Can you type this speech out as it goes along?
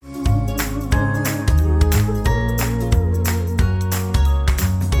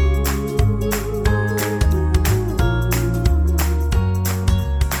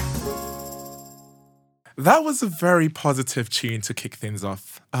That was a very positive tune to kick things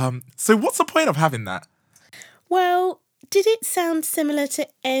off. So what's the point of having that? Well, did it sound similar to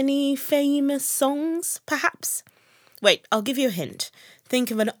any famous songs, perhaps? Wait, I'll give you a hint.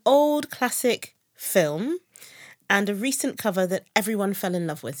 Think of an old classic film and a recent cover that everyone fell in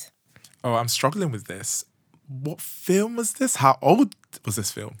love with. Oh, I'm struggling with this. What film was this? How old was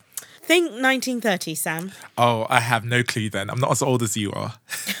this film? Think 1930, Sam. Oh, I have no clue then. I'm not as old as you are.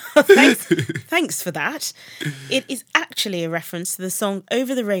 Thanks for that. It is actually a reference to the song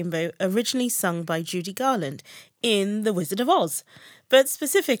Over the Rainbow, originally sung by Judy Garland in The Wizard of Oz, but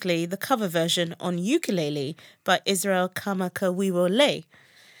specifically the cover version on ukulele by Israel Kamakawiwole.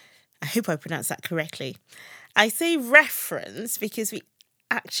 I hope I pronounced that correctly. I say reference because we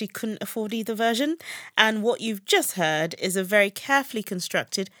actually couldn't afford either version, and what you've just heard is a very carefully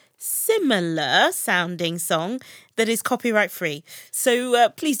constructed, similar sounding song that is copyright free. So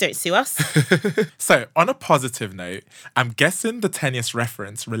please don't sue us. So, on a positive note, I'm guessing the tenuous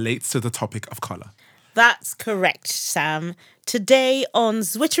reference relates to the topic of colour. That's correct, Sam. Today on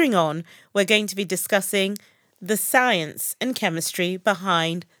Zwittering On, we're going to be discussing the science and chemistry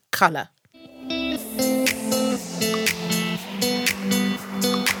behind colour.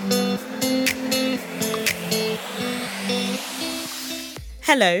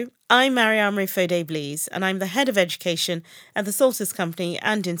 Hello, I'm Mariamne Faudet-Blease, and I'm the Head of Education at the Salters Company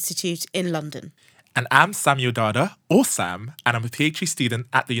and Institute in London. And I'm Samuel Dada, or Sam, and I'm a PhD student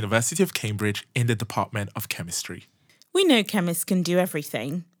at the University of Cambridge in the Department of Chemistry. We know chemists can do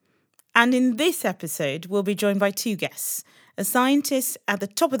everything. And in this episode, we'll be joined by two guests, a scientist at the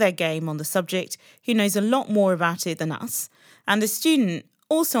top of their game on the subject who knows a lot more about it than us, and a student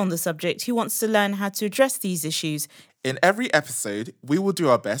also on the subject who wants to learn how to address these issues. In every episode, we will do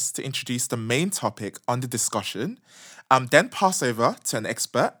our best to introduce the main topic on the discussion, then pass over to an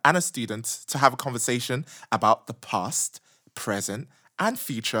expert and a student to have a conversation about the past, present, and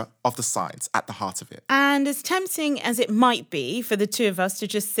future of the science at the heart of it. And as tempting as it might be for the two of us to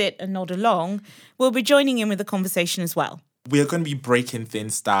just sit and nod along, we'll be joining in with the conversation as well. We are going to be breaking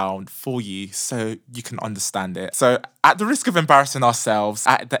things down for you so you can understand it. So, at the risk of embarrassing ourselves,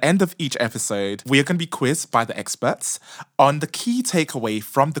 at the end of each episode, we are going to be quizzed by the experts on the key takeaway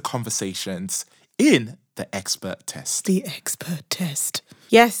from the conversations in the expert test. The expert test.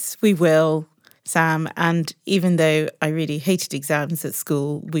 Yes, we will, Sam. And even though I really hated exams at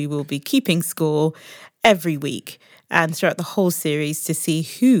school, we will be keeping score every week and throughout the whole series to see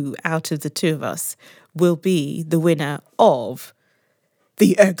who out of the two of us will be the winner of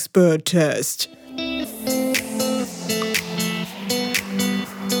the expert test.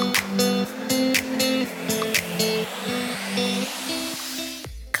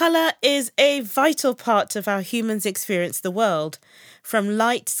 Colour is a vital part of how humans experience the world, from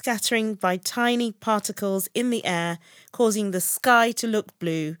light scattering by tiny particles in the air, causing the sky to look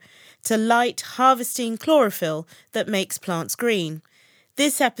blue, to light harvesting chlorophyll that makes plants green.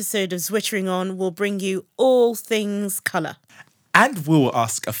 This episode of Zwittering On will bring you all things colour. And we'll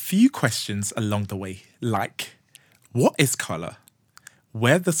ask a few questions along the way, like, what is colour?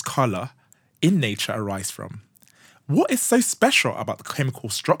 Where does colour in nature arise from? What is so special about the chemical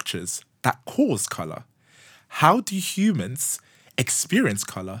structures that cause colour? How do humans experience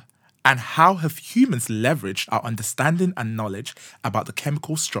colour? And how have humans leveraged our understanding and knowledge about the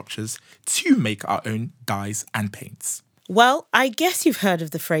chemical structures to make our own dyes and paints? Well, I guess you've heard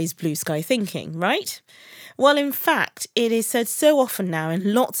of the phrase blue sky thinking, right? Well, in fact, it is said so often now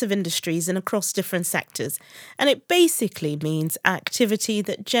in lots of industries and across different sectors, and it basically means activity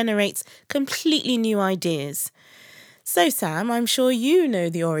that generates completely new ideas. So, Sam, I'm sure you know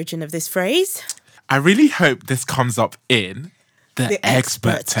the origin of this phrase. I really hope this comes up in the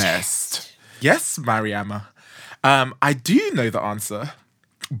expert test. Yes, Mariamne. I do know the answer.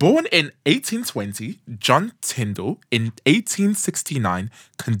 Born in 1820, John Tyndall in 1869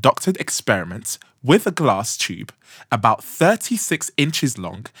 conducted experiments with a glass tube about 36 inches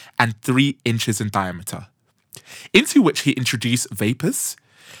long and 3 inches in diameter, into which he introduced vapours.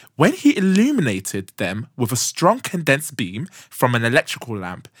 When he illuminated them with a strong condensed beam from an electrical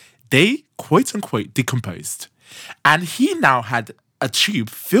lamp, they, quote-unquote, decomposed. And he now had a tube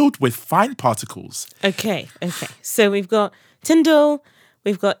filled with fine particles. Okay. So we've got Tyndall,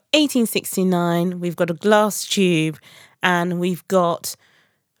 we've got 1869, we've got a glass tube, and we've got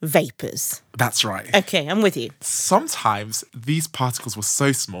vapours. That's right. Okay, I'm with you. Sometimes these particles were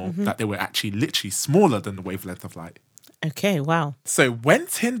so small that they were actually literally smaller than the wavelength of light. Okay, wow. So when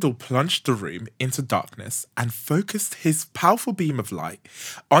Tyndall plunged the room into darkness and focused his powerful beam of light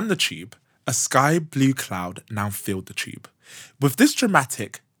on the tube, a sky blue cloud now filled the tube. With this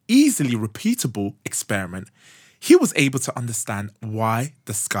dramatic, easily repeatable experiment, he was able to understand why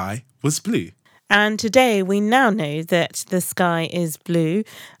the sky was blue. And today we now know that the sky is blue,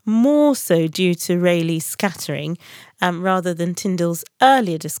 more so due to Rayleigh's scattering rather than Tyndall's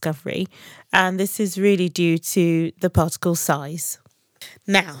earlier discovery. And this is really due to the particle size.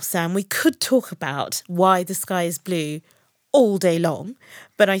 Now, Sam, we could talk about why the sky is blue all day long,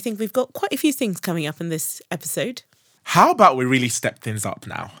 but I think we've got quite a few things coming up in this episode. How about we really step things up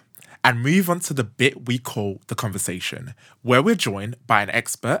now and move on to the bit we call the conversation, where we're joined by an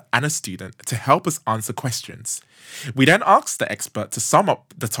expert and a student to help us answer questions. We then ask the expert to sum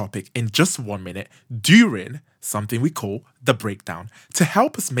up the topic in just 1 minute during something we call the breakdown to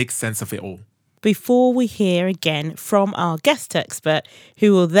help us make sense of it all. Before we hear again from our guest expert,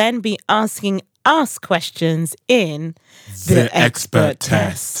 who will then be asking us questions in The Expert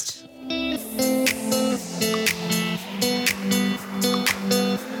Test.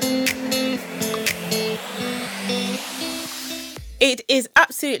 It is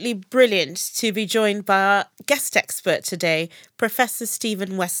absolutely brilliant to be joined by our guest expert today, Professor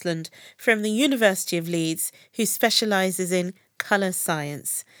Stephen Westland from the University of Leeds, who specialises in colour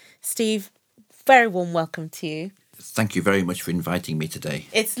science. Steve, very warm welcome to you. Thank you very much for inviting me today.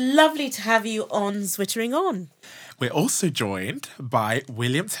 It's lovely to have you on Zwittering On. We're also joined by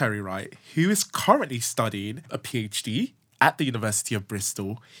William Terry-Wright, who is currently studying a PhD at the University of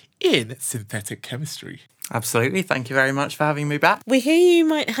Bristol in synthetic chemistry. Absolutely. Thank you very much for having me back. We hear you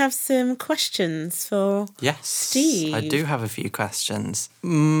might have some questions for Steve. I do have a few questions.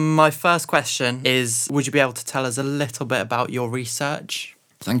 My first question is, would you be able to tell us a little bit about your research?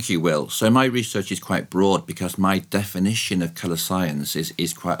 Thank you, Will. So my research is quite broad because my definition of colour science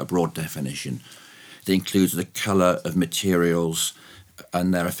is quite a broad definition. It includes the colour of materials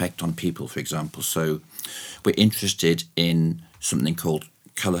and their effect on people, for example. So we're interested in something called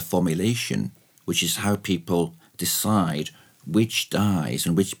colour formulation, which is how people decide which dyes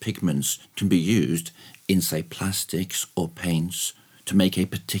and which pigments can be used in, say, plastics or paints to make a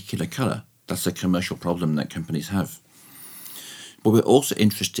particular colour. That's a commercial problem that companies have. But we're also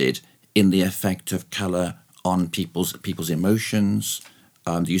interested in the effect of colour on people's emotions,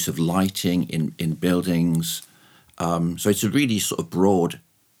 the use of lighting in buildings. So it's a really sort of broad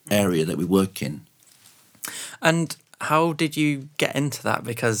area that we work in. And how did you get into that?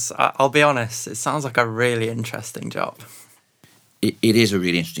 Because I'll be honest, it sounds like a really interesting job. It is a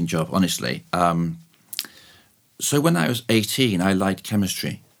really interesting job, honestly. So when I was 18, I liked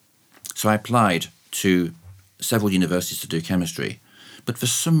chemistry. So I applied to several universities to do chemistry. But for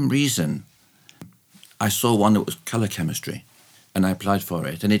some reason, I saw one that was colour chemistry, and I applied for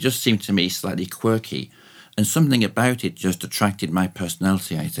it. And it just seemed to me slightly quirky. And something about it just attracted my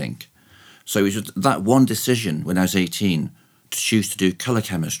personality, I think. So it was just that one decision when I was 18 to choose to do colour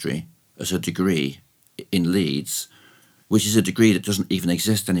chemistry as a degree in Leeds, which is a degree that doesn't even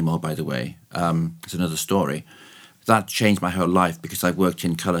exist anymore, by the way. It's another story. That changed my whole life because I've worked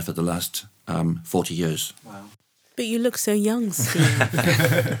in colour for the last 40 years. Wow. But you look so young,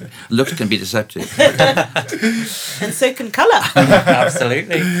 Steve. Looks can be deceptive. And so can colour.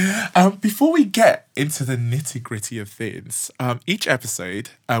 Absolutely. Before we get into the nitty-gritty of things, each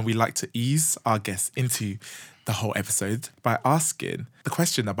episode, we like to ease our guests into the whole episode by asking the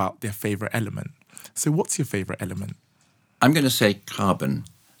question about their favourite element. So what's your favourite element? I'm going to say carbon,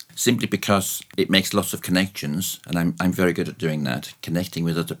 simply because it makes lots of connections, and I'm very good at doing that, connecting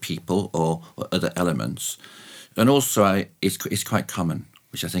with other people or other elements. And also, it's quite common,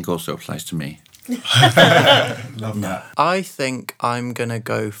 which I think also applies to me. Love that. I think I'm going to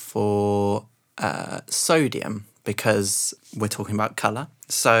go for sodium because we're talking about colour.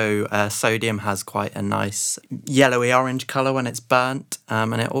 So sodium has quite a nice yellowy orange colour when it's burnt,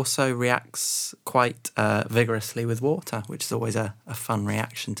 and it also reacts quite vigorously with water, which is always a fun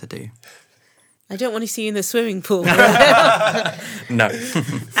reaction to do. I don't want to see you in the swimming pool. No.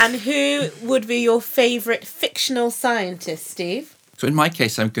 And who would be your favourite fictional scientist, Steve? So in my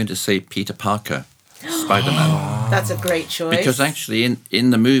case, I'm going to say Peter Parker, Spider-Man. That's a great choice. Because actually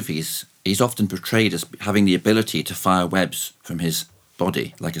in the movies, he's often portrayed as having the ability to fire webs from his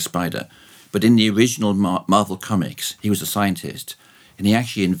body like a spider. But in the original Marvel comics, he was a scientist, and he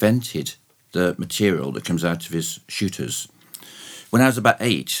actually invented the material that comes out of his shooters. When I was about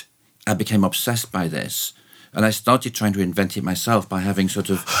 8, I became obsessed by this, and I started trying to invent it myself by having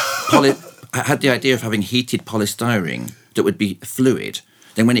sort of... I had the idea of having heated polystyrene that would be fluid.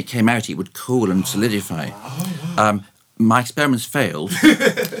 Then when it came out, it would cool and solidify. My experiments failed,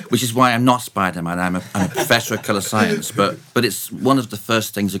 which is why I'm not Spider-Man. I'm a professor of colour science, but it's one of the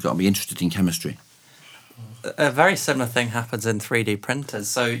first things that got me interested in chemistry. a very similar thing happens in 3D printers.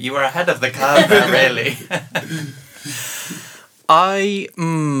 So you were ahead of the curve there, really.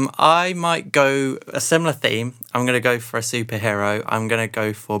 I might go a similar theme. I'm going to go for a superhero. I'm going to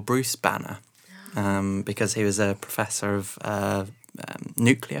go for Bruce Banner, because he was a professor of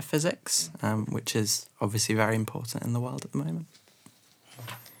nuclear physics, which is obviously very important in the world at the moment.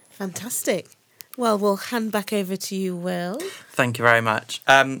 Fantastic. Well, we'll hand back over to you, Will. Thank you very much.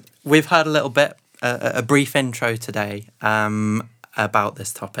 We've heard a little bit, a brief intro today about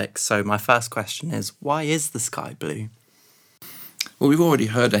this topic. So my first question is, why is the sky blue? Well, we've already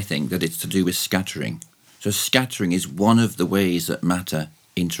heard, I think, that it's to do with scattering. So scattering is one of the ways that matter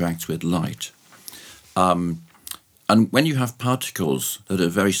interacts with light. And when you have particles that are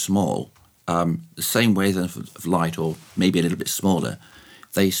very small, the same wavelength of light, or maybe a little bit smaller,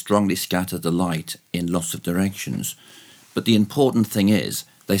 they strongly scatter the light in lots of directions. But the important thing is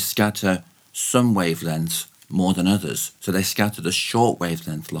they scatter some wavelengths more than others. So they scatter the short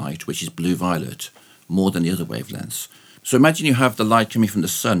wavelength light, which is blue-violet, more than the other wavelengths. So imagine you have the light coming from the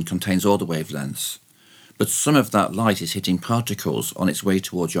sun, contains all the wavelengths, but some of that light is hitting particles on its way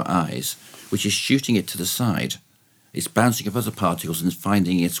towards your eyes, which is shooting it to the side. It's bouncing off other particles and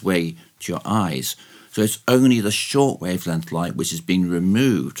finding its way to your eyes. So it's only the short wavelength light which is being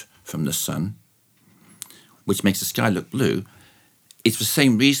removed from the sun, which makes the sky look blue. It's the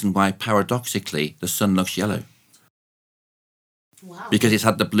same reason why, paradoxically, the sun looks yellow. Wow. Because it's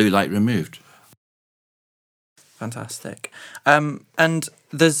had the blue light removed. Fantastic. And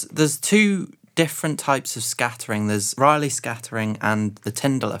there's two different types of scattering. There's Rayleigh scattering and the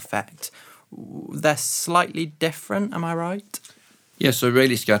Tyndall effect. They're slightly different, am I right? Yeah, so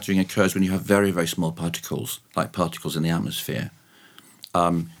Rayleigh scattering occurs when you have very, very small particles, like particles in the atmosphere.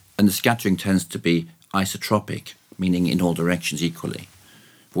 And the scattering tends to be isotropic, meaning in all directions equally.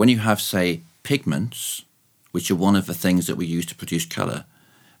 But when you have, say, pigments, which are one of the things that we use to produce colour,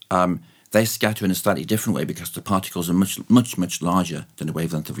 they scatter in a slightly different way because the particles are much, much, much larger than the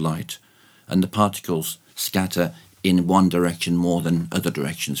wavelength of light. And the particles scatter in one direction more than other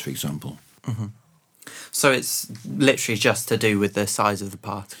directions, for example. Mm-hmm. So it's literally just to do with the size of the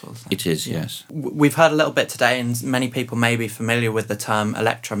particles. It is, yes. We've heard a little bit today, and many people may be familiar with the term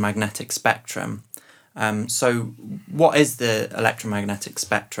electromagnetic spectrum. So what is the electromagnetic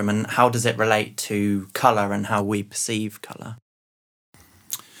spectrum, and how does it relate to colour and how we perceive colour?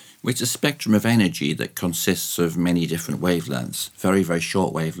 Well, it's a spectrum of energy that consists of many different wavelengths, very, very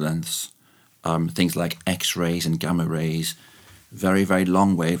short wavelengths, things like X-rays and gamma rays, very, very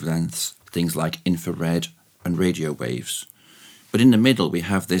long wavelengths, things like infrared and radio waves. But in the middle, we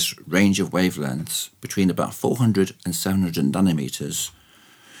have this range of wavelengths between about 400 and 700 nanometers,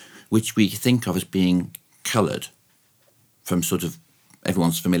 which we think of as being coloured from sort of,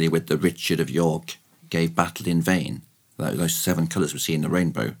 everyone's familiar with the Richard of York gave battle in vain, those 7 colours we see in the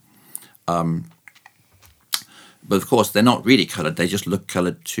rainbow. But of course, they're not really coloured, they just look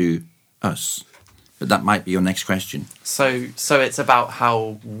coloured to us. But that might be your next question. So it's about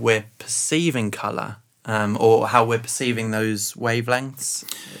how we're perceiving colour, or how we're perceiving those wavelengths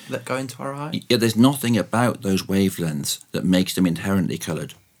that go into our eye? Yeah, there's nothing about those wavelengths that makes them inherently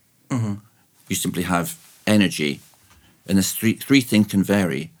coloured. Mm-hmm. You simply have energy, and the three things can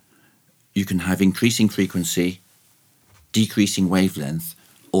vary. You can have increasing frequency, decreasing wavelength,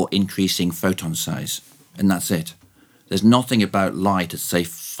 or increasing photon size, and that's it. There's nothing about light at, say,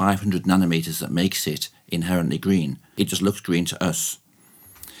 500 nanometers that makes it inherently green. It just looks green to us.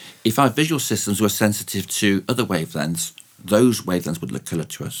 If our visual systems were sensitive to other wavelengths, those wavelengths would look coloured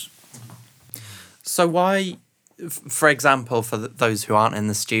to us. So why, for example, for those who aren't in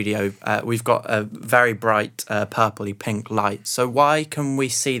the studio, we've got a very bright purpley pink light. So why can we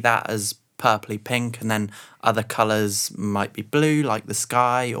see that as purpley pink, and then other colours might be blue, like the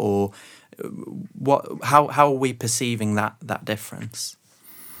sky, or what? How are we perceiving that difference?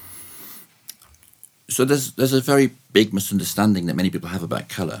 So there's a very big misunderstanding that many people have about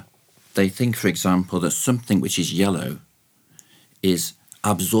colour. They think, for example, that something which is yellow is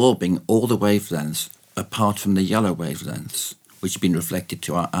absorbing all the wavelengths apart from the yellow wavelengths, which have been reflected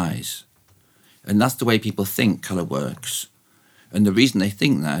to our eyes. And that's the way people think colour works. And the reason they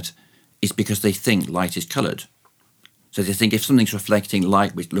think that is because they think light is coloured. So they think if something's reflecting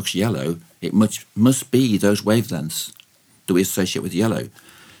light which looks yellow, it must be those wavelengths that we associate with yellow.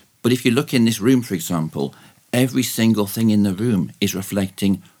 But if you look in this room, for example, every single thing in the room is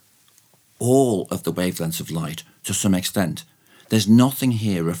reflecting all of the wavelengths of light to some extent. There's nothing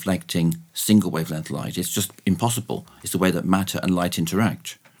here reflecting single wavelength light. It's just impossible. It's the way that matter and light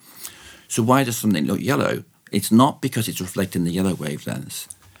interact. So why does something look yellow? It's not because it's reflecting the yellow wavelengths.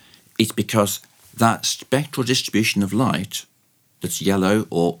 It's because that spectral distribution of light that's yellow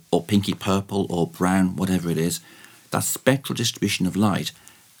or pinky purple or brown, whatever it is, that spectral distribution of light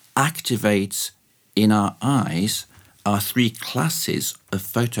activates in our eyes our 3 classes of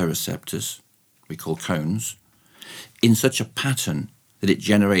photoreceptors, we call cones, in such a pattern that it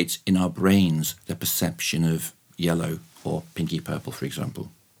generates in our brains the perception of yellow or pinky purple, for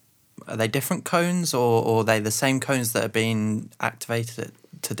example. Are they different cones, or are they the same cones that are being activated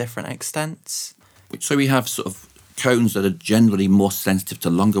to different extents? So we have sort of cones that are generally more sensitive to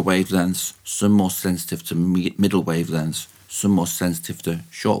longer wavelengths, some more sensitive to middle wavelengths, some more sensitive to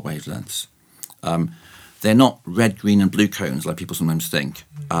short wavelengths. They're not red, green and blue cones like people sometimes think.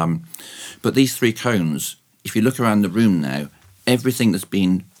 But these 3 cones, if you look around the room now, everything that's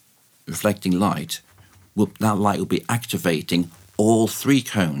been reflecting light, that light will be activating all 3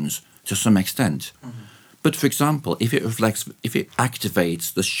 cones to some extent. Mm-hmm. But for example, if it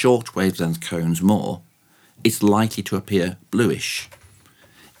activates the short wavelength cones more, it's likely to appear bluish.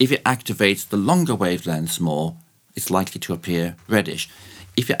 If it activates the longer wavelengths more, it's likely to appear reddish.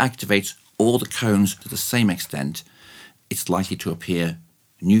 If it activates all the cones to the same extent, it's likely to appear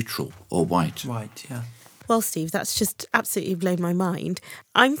neutral or white. White, yeah. Well, Steve, that's just absolutely blown my mind.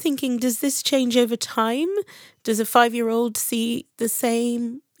 I'm thinking, does this change over time? Does a 5-year-old see the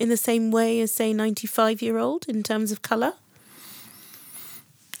same in the same way as, say, a 95-year-old in terms of colour?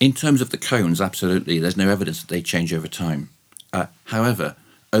 In terms of the cones, absolutely. There's no evidence that they change over time. However,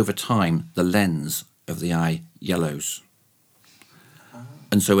 over time, the lens of the eye yellows.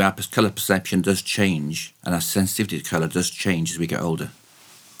 And so our colour perception does change, and our sensitivity to colour does change as we get older.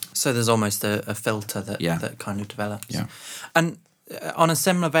 So there's almost a filter that kind of develops. Yeah. And on a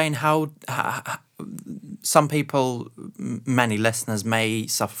similar vein, how some people, many listeners, may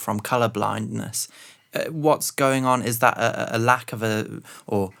suffer from colour blindness. What's going on? Is that a lack of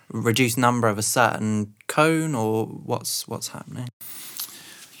or reduced number of a certain cone, or what's happening?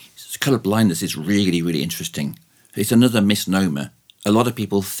 Colour blindness is really, really interesting. It's another misnomer. A lot of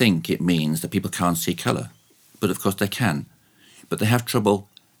people think it means that people can't see colour, but of course they can. But they have trouble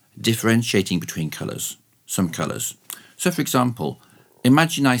differentiating between colours, some colours. So for example,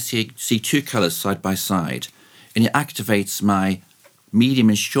 imagine I see 2 colours side by side, and it activates my medium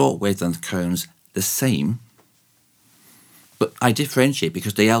and short wavelength cones the same, but I differentiate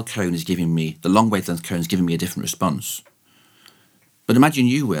because the L cone is giving me, the long wavelength cone is giving me a different response. But imagine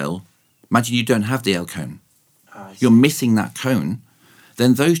you don't have the L cone. You're missing that cone.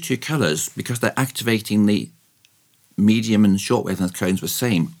 Then those 2 colours, because they're activating the medium and short wavelength cones the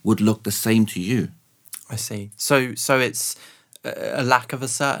same, would look the same to you. I see. So it's a lack of a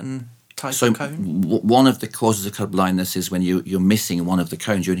certain type of cone? One of the causes of colour blindness is when you're missing one of the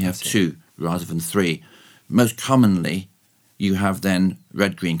cones. You only have 2 rather than 3. Most commonly, you have then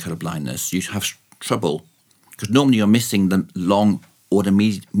red-green colour blindness. You have trouble, because normally you're missing the long or the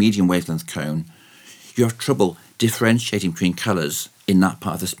medium wavelength cone. You have trouble differentiating between colours in that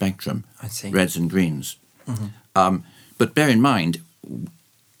part of the spectrum, I see. Reds and greens. Mm-hmm. But bear in mind,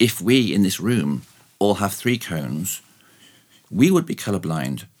 if we in this room all have 3 cones, we would be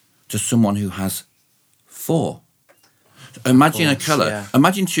colourblind to someone who has 4. Imagine a colour. Yeah.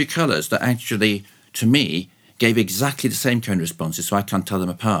 Imagine 2 colours that actually, to me, gave exactly the same cone responses, so I can't tell them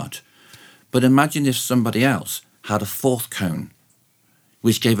apart. But imagine if somebody else had a 4th cone,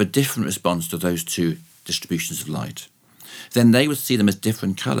 which gave a different response to those 2 distributions of light. Then they would see them as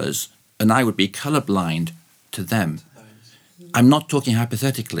different colours, and I would be colourblind to them. I'm not talking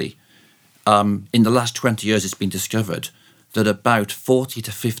hypothetically. In the last 20 years, it's been discovered that about 40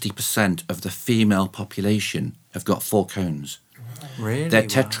 to 50% of the female population have got 4 cones. Really? They're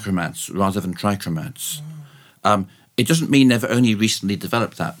tetrachromats rather than trichromats. It doesn't mean they've only recently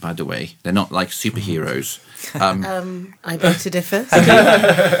developed that, by the way. They're not like superheroes. I beg to differ.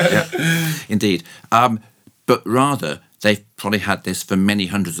 Yeah, indeed. But rather, they've probably had this for many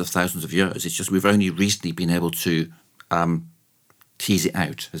hundreds of thousands of years. It's just we've only recently been able to tease it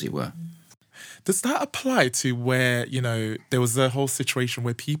out, as it were. Does that apply to where, there was a whole situation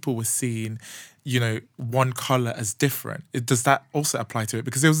where people were seeing, one colour as different? Does that also apply to it?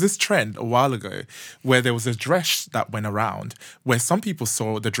 Because there was this trend a while ago where there was a dress that went around where some people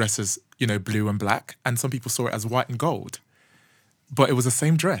saw the dress as, blue and black, and some people saw it as white and gold. But it was the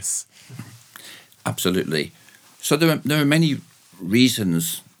same dress. Absolutely. So there are many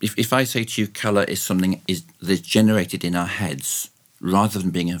reasons. If I say to you colour is something that's generated in our heads rather than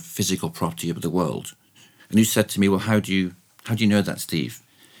being a physical property of the world, and you said to me, well, how do you know that, Steve?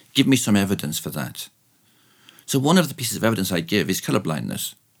 Give me some evidence for that. So one of the pieces of evidence I give is colour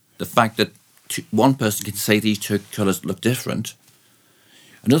blindness. The fact that one person can say these 2 colours look different.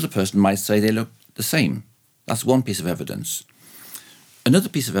 Another person might say they look the same. That's one piece of evidence. Another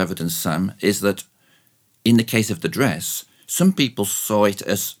piece of evidence, Sam, is that in the case of the dress, some people saw it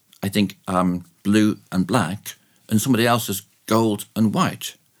as, I think, blue and black, and somebody else as gold and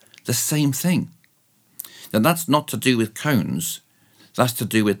white. The same thing. Now, that's not to do with cones. That's to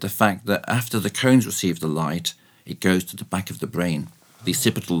do with the fact that after the cones receive the light, it goes to the back of the brain, the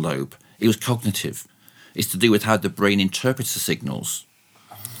occipital lobe. It was cognitive. It's to do with how the brain interprets the signals.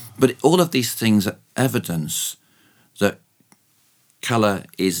 But all of these things are evidence that colour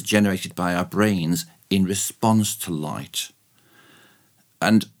is generated by our brains in response to light.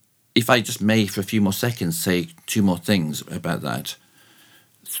 And if I just may, for a few more seconds, say two more things about that.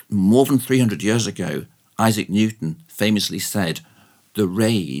 More than 300 years ago, Isaac Newton famously said, the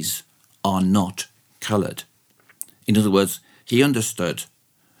rays are not coloured. In other words, he understood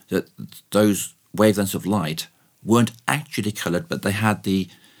that those wavelengths of light weren't actually coloured, but they had the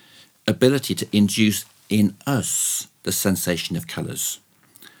ability to induce in us the sensation of colours.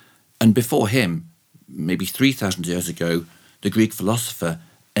 And before him, maybe 3,000 years ago, the Greek philosopher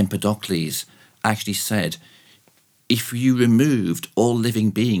Empedocles actually said, if you removed all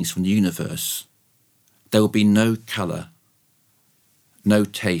living beings from the universe, there would be no colour, no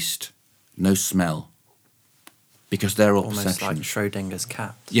taste, no smell, because they're all almost perception. Like Schrödinger's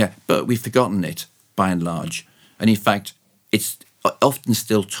cat. Yeah, but we've forgotten it, by and large. And in fact, it's often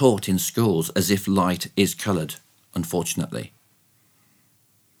still taught in schools as if light is coloured, unfortunately.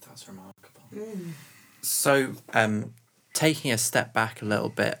 That's remarkable. So, taking a step back a little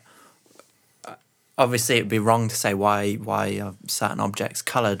bit, obviously it would be wrong to say why are certain objects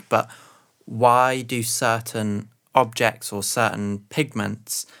coloured, but why do certain objects or certain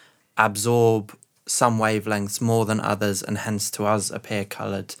pigments absorb some wavelengths more than others and hence to us appear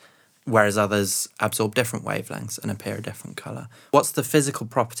coloured, whereas others absorb different wavelengths and appear a different colour? What's the physical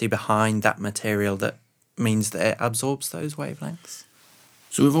property behind that material that means that it absorbs those wavelengths?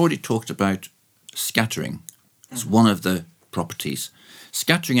 So we've already talked about scattering. It's one of the properties.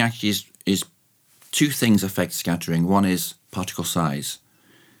 Scattering actually is two things affect scattering. One is particle size.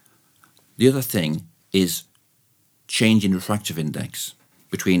 The other thing is change in refractive index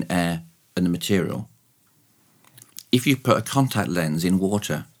between air and the material. If you put a contact lens in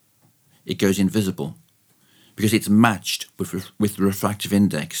water, it goes invisible because it's matched with the refractive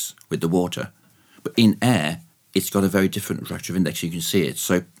index with the water. But in air, it's got a very different refractive index. You can see it.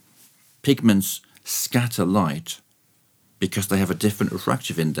 So pigments scatter light because they have a different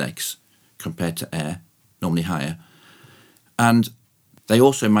refractive index compared to air, normally higher. And they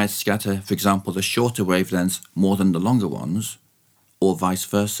also might scatter, for example, the shorter wavelengths more than the longer ones, or vice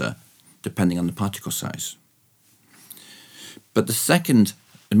versa, depending on the particle size. But the second,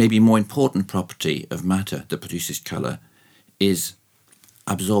 and maybe more important property of matter that produces colour is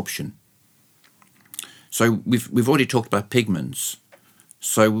absorption. So we've already talked about pigments.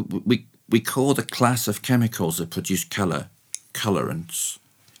 So we call the class of chemicals that produce colour colorants.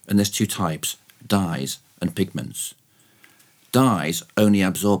 And there's two types, dyes and pigments. Dyes only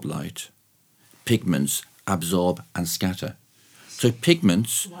absorb light. Pigments absorb and scatter. So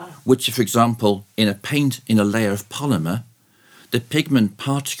pigments, which are, for example, in a paint in a layer of polymer, the pigment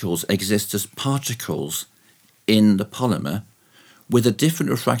particles exist as particles in the polymer with a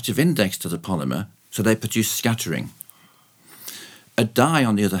different refractive index to the polymer, so they produce scattering. A dye,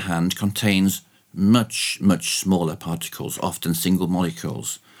 on the other hand, contains much, much smaller particles, often single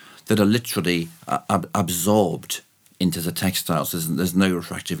molecules, that are literally absorbed into the textiles. There's no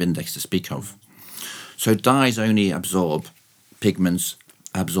refractive index to speak of. So dyes only absorb, pigments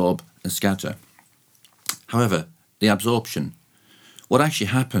absorb and scatter. However, the absorption, what actually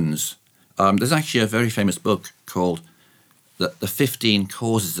happens, there's actually a very famous book called The 15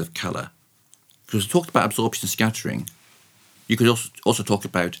 Causes of Colour. Because we talked about absorption and scattering, you could also talk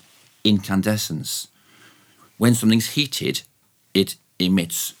about incandescence. When something's heated, it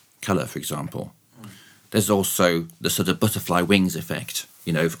emits colour, for example. There's also the sort of butterfly wings effect,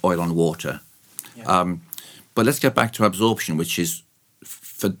 oil on water. Yeah. But let's get back to absorption, which is,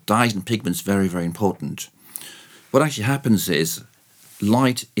 for dyes and pigments, very, very important. What actually happens is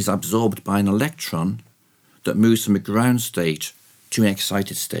light is absorbed by an electron that moves from a ground state to an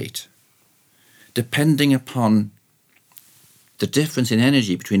excited state. Depending upon the difference in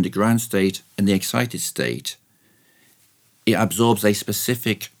energy between the ground state and the excited state, it absorbs a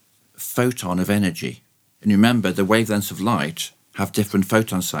specific photon of energy. And remember, the wavelengths of light have different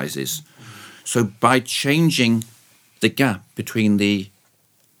photon sizes. So by changing the gap between the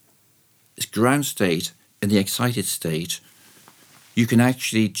ground state and the excited state, you can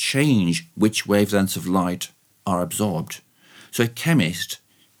actually change which wavelengths of light are absorbed. So a chemist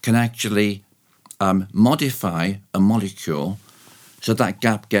can actually modify a molecule so that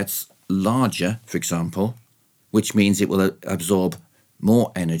gap gets larger, for example, which means it will absorb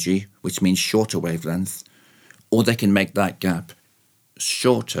more energy, which means shorter wavelength, or they can make that gap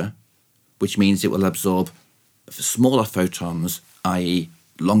shorter, which means it will absorb smaller photons, i.e.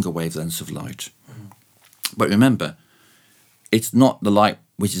 longer wavelengths of light. But remember, it's not the light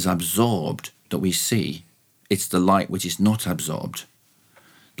which is absorbed that we see, it's the light which is not absorbed.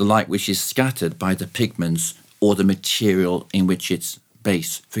 The light which is scattered by the pigments or the material in which it's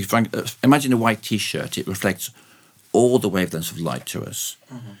based. For example, imagine a white t-shirt, it reflects all the wavelengths of light to us.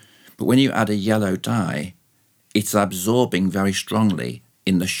 But when you add a yellow dye, it's absorbing very strongly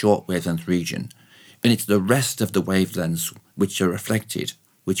in the short wavelength region. And it's the rest of the wavelengths which are reflected,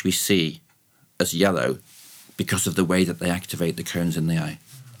 which we see as yellow because of the way that they activate the cones in the eye.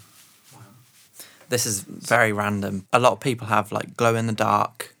 This is very random. A lot of people have like glow in the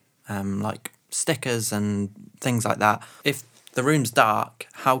dark, like stickers and things like that. If the room's dark,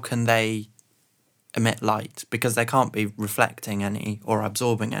 how can they emit light? Because they can't be reflecting any or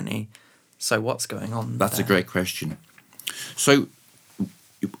absorbing any. So what's going on? That's there? a great question. So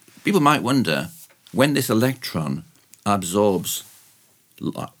people might wonder, when this electron absorbs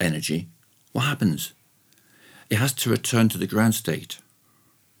energy, what happens? It has to return to the ground state.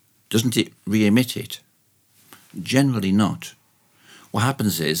 Doesn't it re-emit it? Generally not. What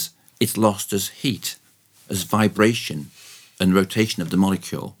happens is it's lost as heat, as vibration and rotation of the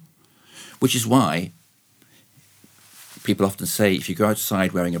molecule, which is why people often say if you go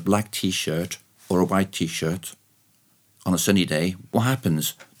outside wearing a black t-shirt or a white t-shirt on a sunny day, what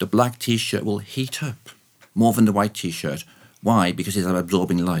happens? The black t-shirt will heat up more than the white t-shirt. Why? Because it's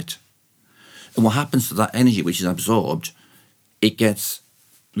absorbing light. And what happens to that energy which is absorbed, it gets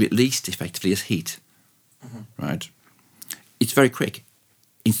released effectively as heat, right? It's very quick,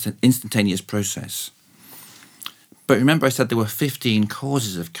 instantaneous process. But remember I said there were 15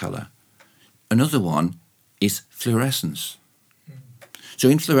 causes of colour. Another one is fluorescence. So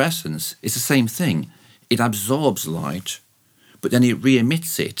in fluorescence, it's the same thing. It absorbs light, but then it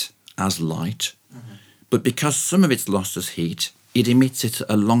re-emits it as light. But because some of it's lost as heat, it emits it at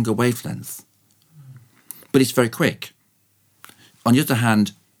a longer wavelength. But it's very quick. On the other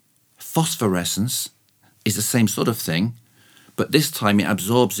hand, phosphorescence is the same sort of thing, but this time it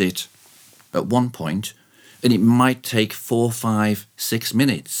absorbs it at one point, and it might take 4, 5, 6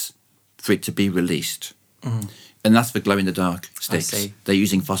 minutes for it to be released. And that's for glow-in-the-dark sticks. They're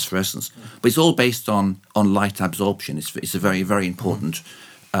using phosphorescence. But it's all based on light absorption. It's a very, very important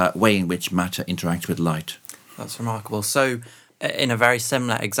way in which matter interacts with light. That's remarkable. So in a very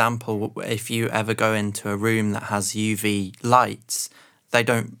similar example, if you ever go into a room that has UV lights, they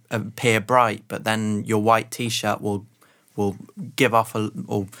don't appear bright, but then your white t-shirt will give off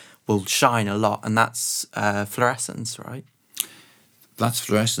or will shine a lot, and that's fluorescence, right? That's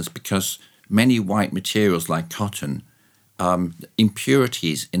fluorescence because many white materials like cotton,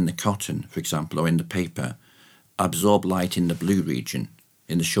 impurities in the cotton, for example, or in the paper, absorb light in the blue region,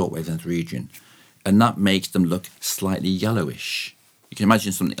 in the short wavelength region, and that makes them look slightly yellowish. You can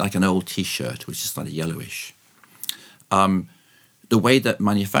imagine something like an old t-shirt, which is slightly yellowish. The way that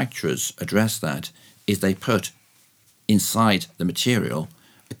manufacturers address that is they put inside the material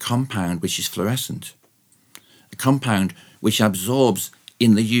a compound which is fluorescent, a compound which absorbs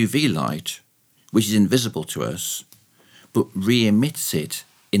in the UV light, which is invisible to us, but re-emits it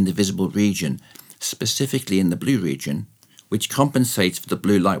in the visible region, specifically in the blue region, which compensates for the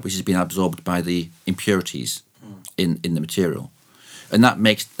blue light which has been absorbed by the impurities in the material. And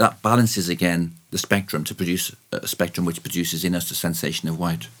that balances again the spectrum to produce a spectrum which produces in us the sensation of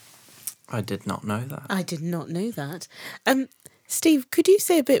white. I did not know that. I did not know that. Steve, could you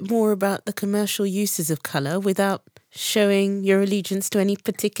say a bit more about the commercial uses of colour without showing your allegiance to any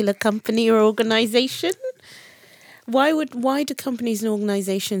particular company or organisation? Why do companies and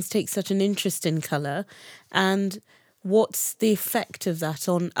organisations take such an interest in colour, and what's the effect of that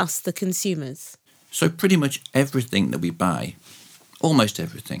on us, the consumers? So pretty much everything that we buy, almost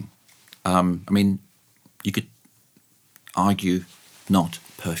everything. You could argue not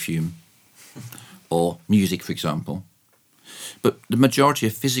perfume or music, for example, but the majority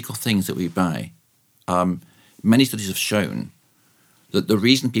of physical things that we buy, many studies have shown that the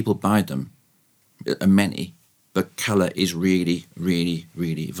reason people buy them are many, but colour is really, really,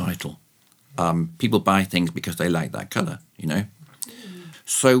 really vital. People buy things because they like that colour, you know.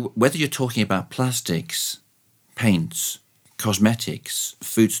 So whether you're talking about plastics, paints, cosmetics,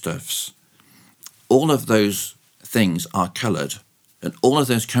 foodstuffs, all of those things are coloured, and all of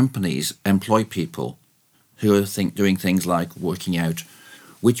those companies employ people who are doing things like working out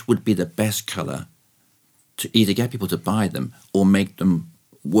which would be the best colour to either get people to buy them or make them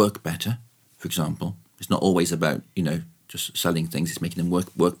work better, for example. It's not always about, just selling things, it's making them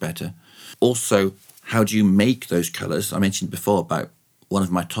work better. Also, how do you make those colours? I mentioned before about one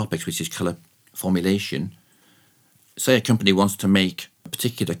of my topics, which is colour formulation. Say a company wants to make a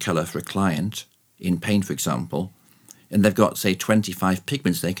particular colour for a client, in paint, for example, and they've got, say, 25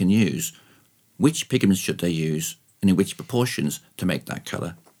 pigments they can use. Which pigments should they use and in which proportions to make that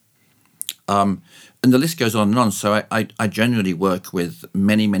colour? And the list goes on and on. So I generally work with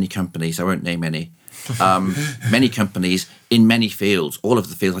many companies. I won't name any. Many companies in many fields. All of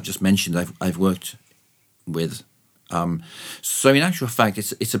the fields I just mentioned I've worked with. So in actual fact,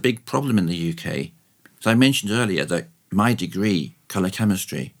 it's a big problem in the UK. So I mentioned earlier that my degree, colour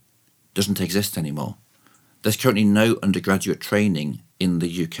chemistry, doesn't exist anymore. There's currently no undergraduate training in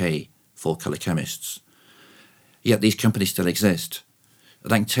the UK for colour chemists. Yet these companies still exist.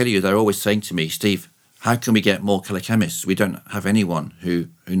 And I can tell you, they're always saying to me, Steve, how can we get more colour chemists? We don't have anyone who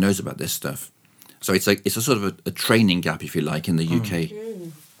knows about this stuff. So it's a sort of a training gap, if you like, in the UK.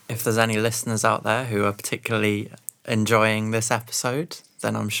 If there's any listeners out there who are particularly enjoying this episode,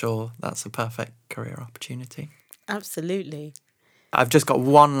 then I'm sure that's a perfect career opportunity. Absolutely. I've just got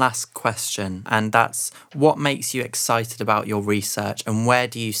one last question, and that's what makes you excited about your research and where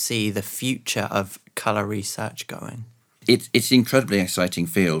do you see the future of colour research going? It's an incredibly exciting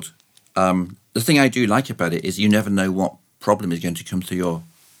field. The thing I do like about it is you never know what problem is going to come to your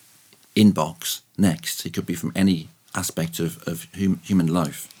inbox next. It could be from any aspect of human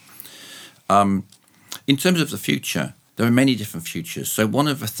life. In terms of the future, there are many different futures. So one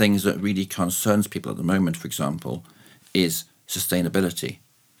of the things that really concerns people at the moment, for example, is sustainability.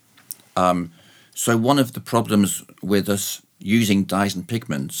 So one of the problems with us using dyes and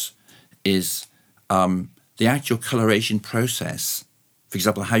pigments is the actual coloration process. For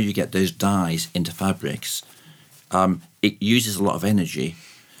example, how you get those dyes into fabrics. It uses a lot of energy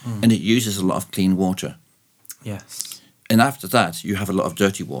and it uses a lot of clean water. Yes. And after that, you have a lot of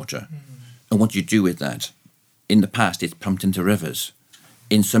dirty water. And what do you do with that? In the past, it's pumped into rivers.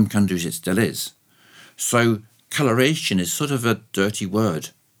 In some countries, it still is. So coloration is sort of a dirty word,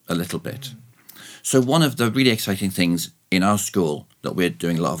 a little bit. So one of the really exciting things in our school that we're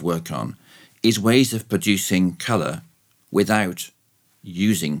doing a lot of work on is ways of producing colour without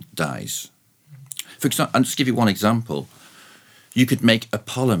using dyes. For example, I'll just give you one example. You could make a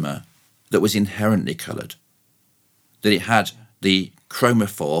polymer that was inherently coloured, that it had the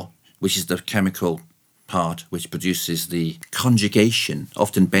chromophore, which is the chemical part which produces the conjugation,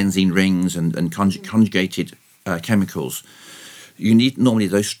 often benzene rings and conjugated chemicals. You need normally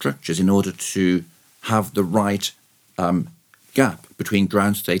those structures in order to have the right gap between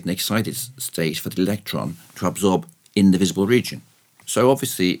ground state and excited state for the electron to absorb in the visible region. So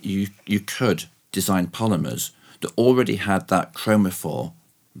obviously you could design polymers that already had that chromophore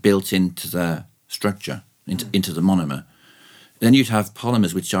built into their structure, into the monomer. Then you'd have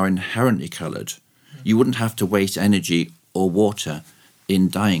polymers which are inherently coloured. You wouldn't have to waste energy or water in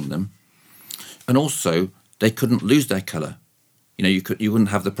dyeing them. And also, they couldn't lose their colour. You wouldn't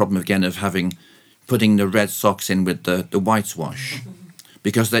have the problem again of putting the red socks in with the white wash,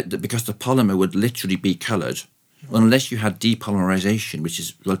 because the polymer would literally be coloured. Unless you had depolymerization, which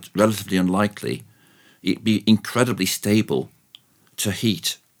is relatively unlikely, it'd be incredibly stable to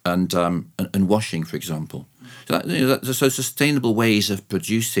heat and washing, for example. So sustainable ways of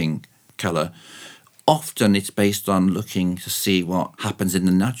producing colour. Often it's based on looking to see what happens in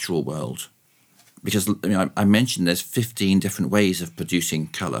the natural world. Because I mentioned there's 15 different ways of producing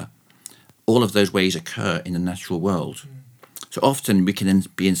colour. All of those ways occur in the natural world. So often we can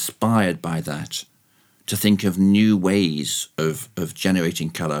be inspired by that to think of new ways of generating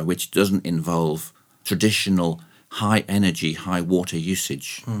colour, which doesn't involve traditional high energy, high water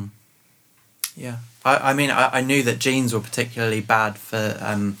usage. Yeah. I knew that jeans were particularly bad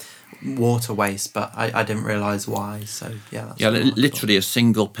for water waste, but I didn't realise why. So yeah. Literally a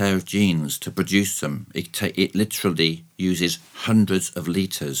single pair of jeans, to produce them, it literally uses hundreds of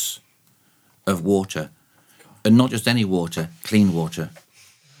litres of water, and not just any water, clean water.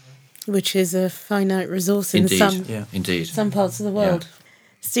 Which is a finite resource in some parts of the world. Yeah.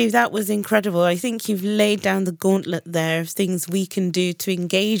 Steve, that was incredible. I think you've laid down the gauntlet there of things we can do to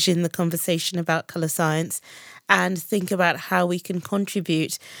engage in the conversation about colour science and think about how we can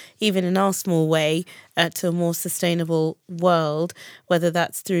contribute, even in our small way, to a more sustainable world, whether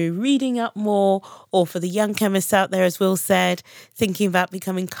that's through reading up more or for the young chemists out there, as Will said, thinking about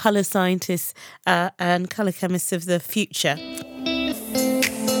becoming colour scientists and colour chemists of the future.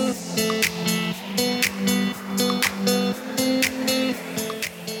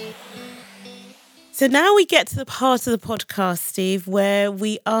 so now we get to the part of the podcast, Steve, where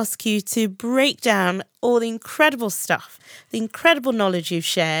we ask you to break down all the incredible stuff, the incredible knowledge you've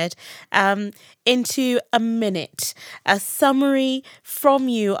shared, into a minute. A summary from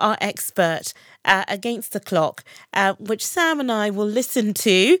you, our expert, against the clock, which Sam and I will listen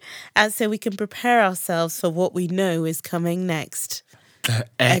to so we can prepare ourselves for what we know is coming next. The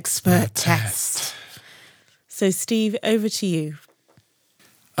expert test. So, Steve, over to you.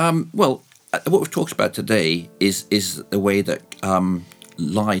 Well, what we've talked about today is the way that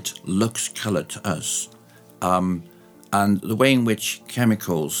light looks coloured to us, and the way in which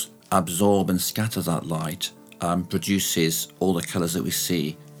chemicals absorb and scatter that light produces all the colours that we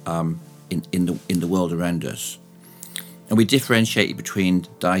see in the world around us. And we differentiate between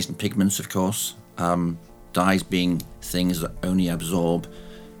dyes and pigments, of course. Dyes being things that only absorb,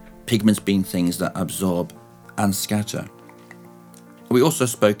 pigments being things that absorb and scatter. We also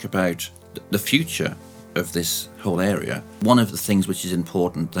spoke about the future of this whole area. One of the things which is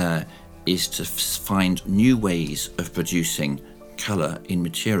important there is to find new ways of producing colour in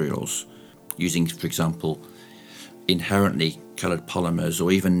materials, using, for example, inherently coloured polymers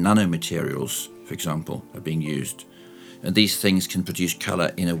or even nanomaterials, for example, are being used. And these things can produce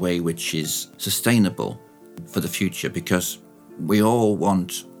colour in a way which is sustainable for the future, because we all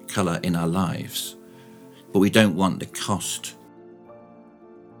want colour in our lives, but we don't want the cost,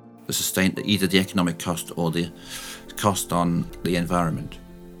 either the economic cost or the cost on the environment.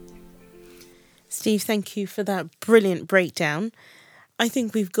 Steve, thank you for that brilliant breakdown. I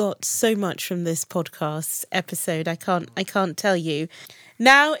think we've got so much from this podcast episode. I can't tell you.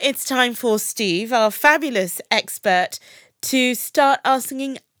 Now it's time for Steve, our fabulous expert, to start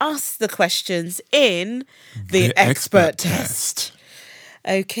asking us the questions in the expert test.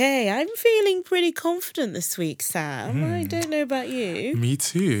 Okay, I'm feeling pretty confident this week, Sam. I don't know about you. Me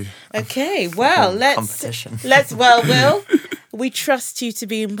too. Okay, well, Will, we trust you to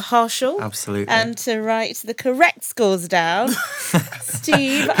be impartial. Absolutely. And to write the correct scores down.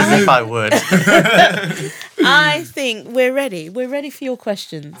 Steve, As if I would. I think we're ready. We're ready for your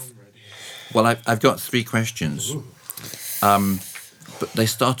questions. Well, I've got 3 questions, but they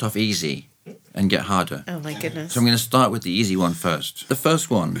start off easy and get harder. Oh, my goodness. So I'm going to start with the easy one first. The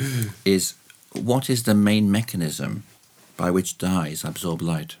first one is, what is the main mechanism by which dyes absorb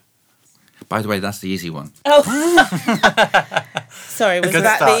light? By the way, that's the easy one. Oh, sorry. Was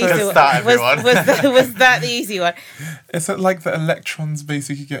that the easy one? Was that the easy one? It's like the electrons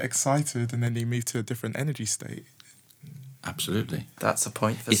basically get excited and then they move to a different energy state. Absolutely. That's a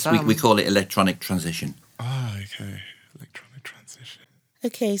point for Sam. We call it electronic transition. Ah, okay. Electronic transition.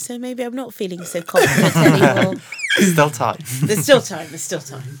 Okay, so maybe I'm not feeling so confident anymore. Still time. There's still time.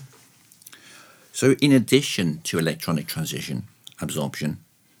 So in addition to electronic transition, absorption,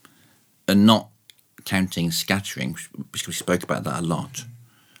 and not counting scattering, because we spoke about that a lot,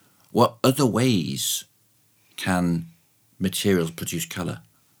 what other ways can materials produce colour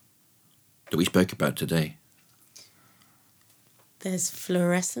that we spoke about today? There's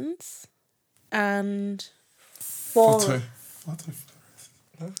fluorescence and phosphorescence.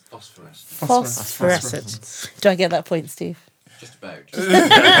 Do I get that point, Steve? Just about.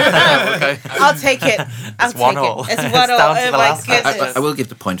 Okay. I'll take it. It's 1-1. It's 1-1. down to Oh the my last goodness. I will give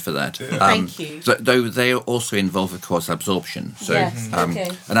the point for that. Thank you. Though they also involve, of course, absorption. So, Yes, okay.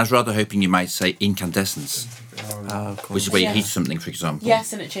 And I was rather hoping you might say incandescence, Oh, cool. which is where Yeah. you heat something, for example.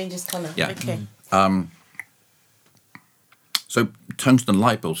 Yes, and it changes colour. Yeah. Okay. So tungsten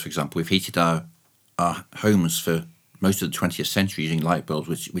light bulbs, for example, we've heated our homes for most of the 20th century using light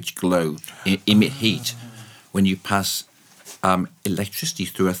bulbs which glow, emit heat when you pass electricity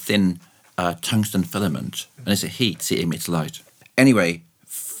through a thin tungsten filament. And as it heats, it emits light. Anyway,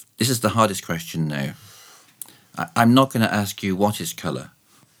 this is the hardest question now. I'm not going to ask you what is colour.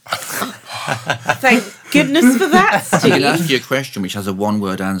 Thank goodness for that, I'm going to Steve. ask you a question which has a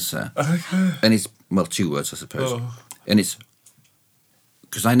one-word answer. And it's, 2 words, I suppose. And it's,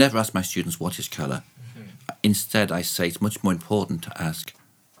 because I never ask my students what is colour. Instead, I say it's much more important to ask,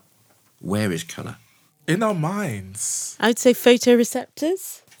 where is colour? In our minds. I'd say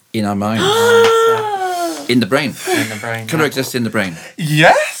photoreceptors. In our minds. In the brain. In the brain. Colour exists in the brain.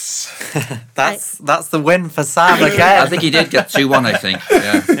 Yes! That's the win for Sam I again. think he did get 2-1, I think.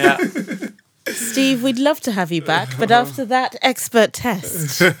 Yeah. Yeah. Steve, we'd love to have you back, but after that expert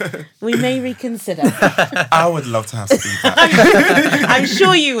test, we may reconsider. I would love to have Steve back. I'm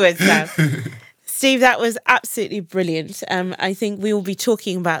sure you would, Sam. Steve, that was absolutely brilliant. I think we will be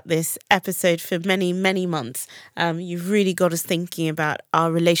talking about this episode for many, many months. You've really got us thinking about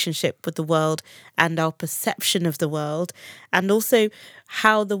our relationship with the world and our perception of the world, and also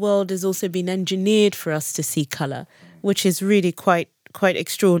how the world has also been engineered for us to see colour, which is really quite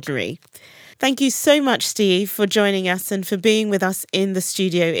extraordinary. Thank you so much, Steve, for joining us and for being with us in the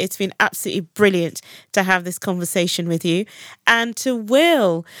studio. It's been absolutely brilliant to have this conversation with you. And to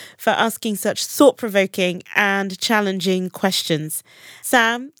Will for asking such thought-provoking and challenging questions.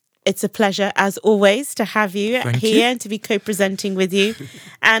 Sam, it's a pleasure, as always, to have you here and to be co-presenting with you.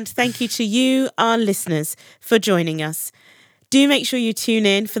 And thank you to you, our listeners, for joining us. Do make sure you tune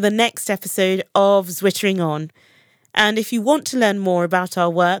in for the next episode of Zwittering On. And if you want to learn more about our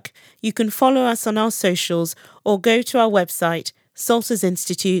work, you can follow us on our socials or go to our website,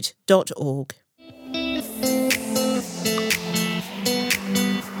 saltersinstitute.org.